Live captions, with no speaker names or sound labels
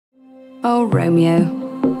Oh, Romeo,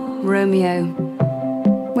 Romeo,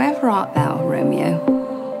 wherever art thou,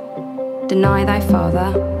 Romeo? Deny thy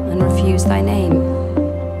father, and refuse thy name.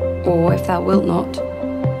 Or, if thou wilt not,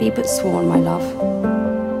 be but sworn, my love,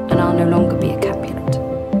 and I'll no longer be a Capulet.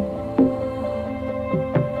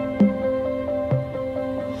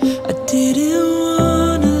 I didn't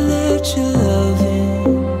wanna let you love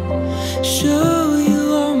it, show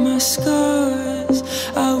you all my scars.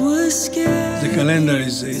 I was scared. The calendar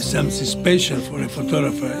is something special for a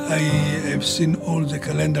photographer. I have seen all the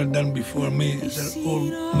calendar done before me. They're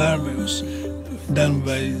all marvelous, done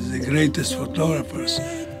by the greatest photographers.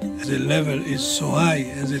 The level is so high,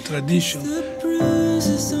 and the tradition.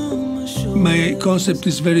 My concept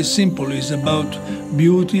is very simple. It's about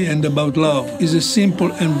beauty and about love. It's a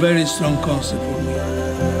simple and very strong concept for me.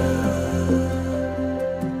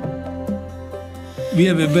 We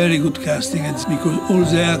have a very good casting. It's because all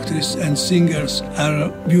the actors and singers are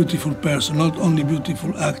beautiful persons, not only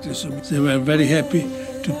beautiful actors. So they were very happy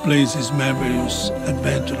to play this marvelous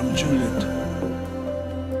adventure of Juliet.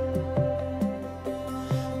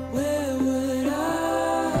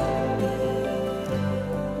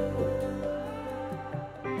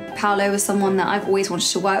 Paolo was someone that I've always wanted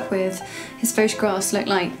to work with. His photographs look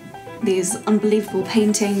like these unbelievable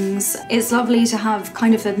paintings. It's lovely to have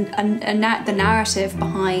kind of the narrative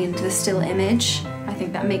behind the still image. I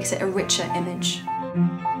think that makes it a richer image.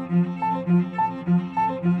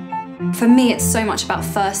 For me, it's so much about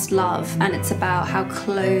first love, and it's about how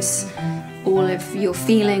close all of your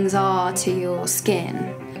feelings are to your skin.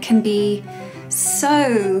 It can be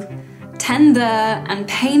so tender and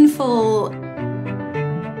painful.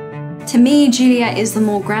 To me, Juliet is the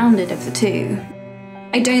more grounded of the two.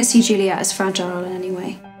 I don't see Juliet as fragile in any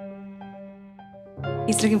way.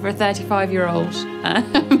 He's looking for a 35-year-old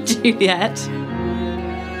Juliet.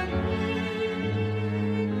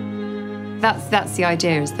 That's the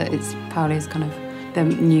idea, is that Paolo's kind of the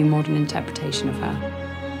new modern interpretation of her.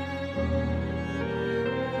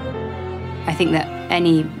 I think that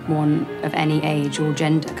anyone of any age or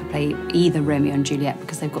gender could play either Romeo and Juliet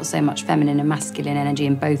because they've got so much feminine and masculine energy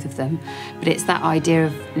in both of them. But it's that idea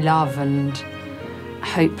of love and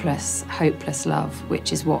hopeless love,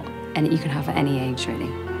 which is what you can have at any age, really.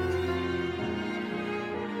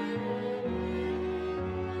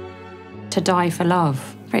 To die for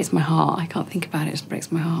love breaks my heart. I can't think about it, it just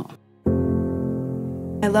breaks my heart.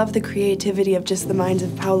 I love the creativity of just the minds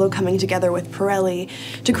of Paolo coming together with Pirelli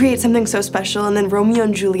to create something so special. And then Romeo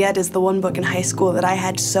and Juliet is the one book in high school that I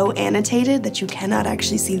had so annotated that you cannot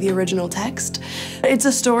actually see the original text. It's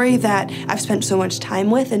a story that I've spent so much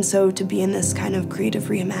time with, and so to be in this kind of creative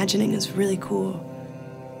reimagining is really cool.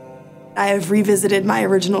 I have revisited my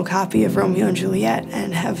original copy of Romeo and Juliet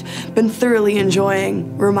and have been thoroughly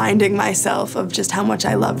enjoying reminding myself of just how much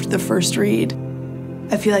I loved the first read.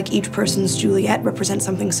 I feel like each person's Juliet represents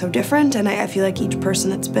something so different, and I feel like each person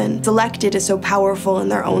that's been selected is so powerful in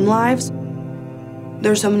their own lives.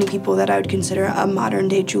 There are so many people that I would consider a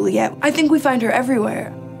modern-day Juliet. I think we find her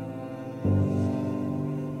everywhere.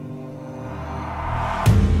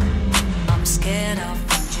 I'm scared of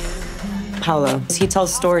Paolo. He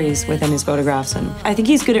tells stories within his photographs, and I think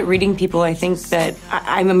he's good at reading people. I think that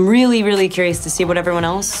I'm really, really curious to see what everyone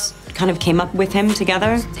else kind of came up with him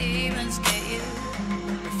together.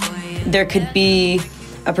 There could be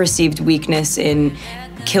a perceived weakness in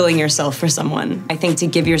killing yourself for someone. I think to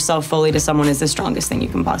give yourself fully to someone is the strongest thing you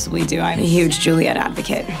can possibly do. I'm a huge Juliet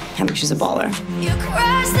advocate. I think she's a baller. you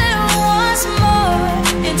crashed it once more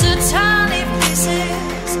into tiny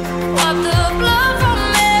pieces. Wipe the blood from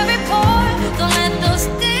every pore. Don't let those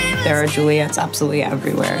demons. There are Juliets absolutely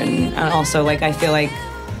everywhere, and also, like, I feel like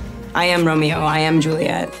I am Romeo, I am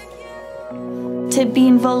Juliet. To be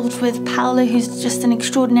involved with Paolo, who's just an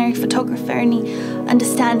extraordinary photographer, and he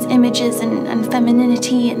understands images and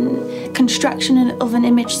femininity and construction of an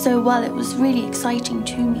image so well, it was really exciting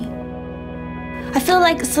to me. I feel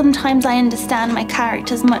like sometimes I understand my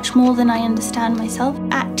characters much more than I understand myself.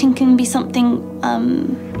 Acting can be something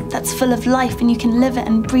that's full of life, and you can live it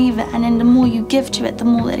and breathe it, and then the more you give to it, the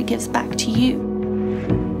more that it gives back to you.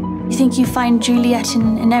 You think you find Juliet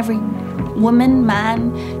in every woman,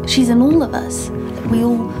 man. She's in all of us. We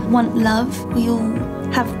all want love, we all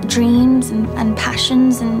have dreams and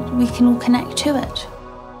passions, and we can all connect to it.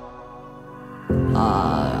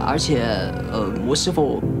 而且我是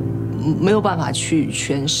否没有办法去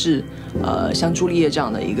诠释像朱丽叶这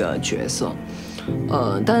样的一个角色？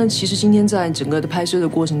但是其实今天在整个的拍摄的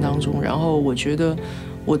过程当中，然后我觉得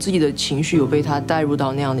我自己的情绪有被他带入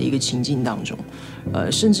到那样的一个情境当中，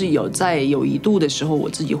甚至有一度的时候，我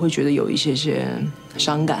自己会觉得有一些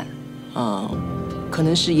伤感，可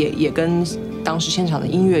能是也跟当时现场的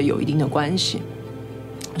音乐有一定的关系。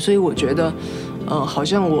所以我觉得，好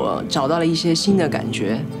像我找到了一些新的感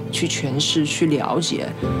觉，去诠释、去了解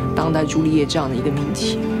当代朱丽叶这样的一个命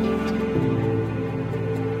题。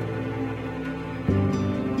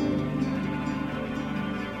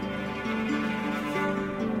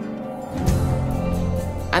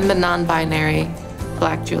I'm a non-binary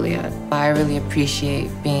Black Juliet. I really appreciate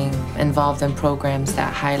being involved in programs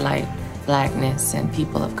that highlight Blackness and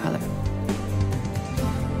people of color.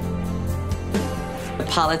 The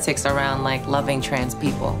politics around like loving trans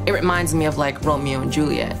people, it reminds me of like Romeo and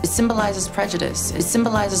Juliet. It symbolizes prejudice. It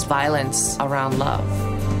symbolizes violence around love.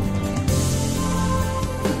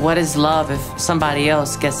 What is love if somebody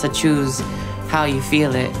else gets to choose how you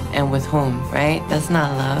feel it and with whom, right? That's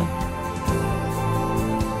not love.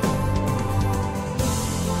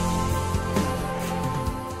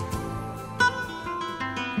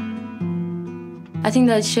 I think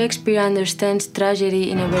that Shakespeare understands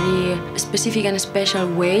tragedy in a very specific and special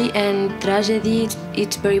way, and tragedy,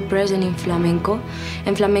 it's very present in flamenco,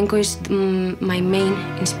 and flamenco is my main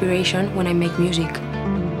inspiration when I make music.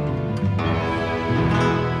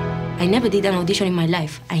 I never did an audition in my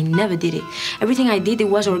life. I never did it. Everything I did, it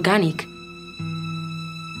was organic.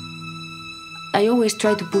 I always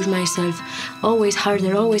try to push myself, always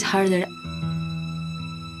harder, always harder.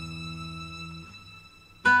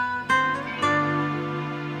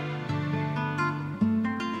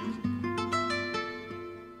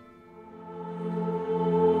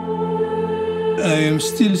 I am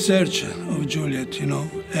still searching of Juliet, you know,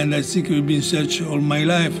 and I think we've been searching all my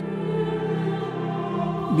life.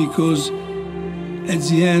 Because at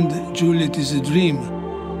the end, Juliet is a dream.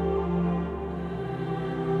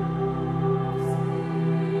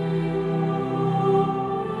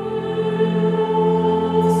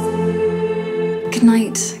 Good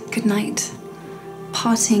night, good night.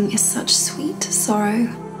 Parting is such sweet sorrow.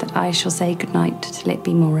 That I shall say good night till it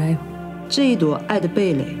be morrow. 这一朵爱的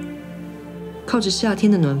蓓蕾，靠着夏天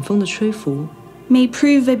的暖风的吹拂 may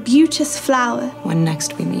prove a beauteous flower. When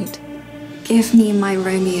next we meet. Give me my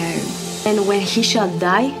Romeo. And when he shall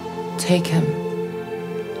die, Take him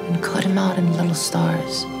and cut him out in little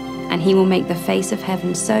stars. And he will make the face of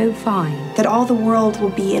heaven so fine That all the world will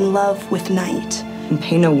be in love with night. And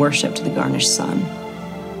pay no worship to the garnished sun.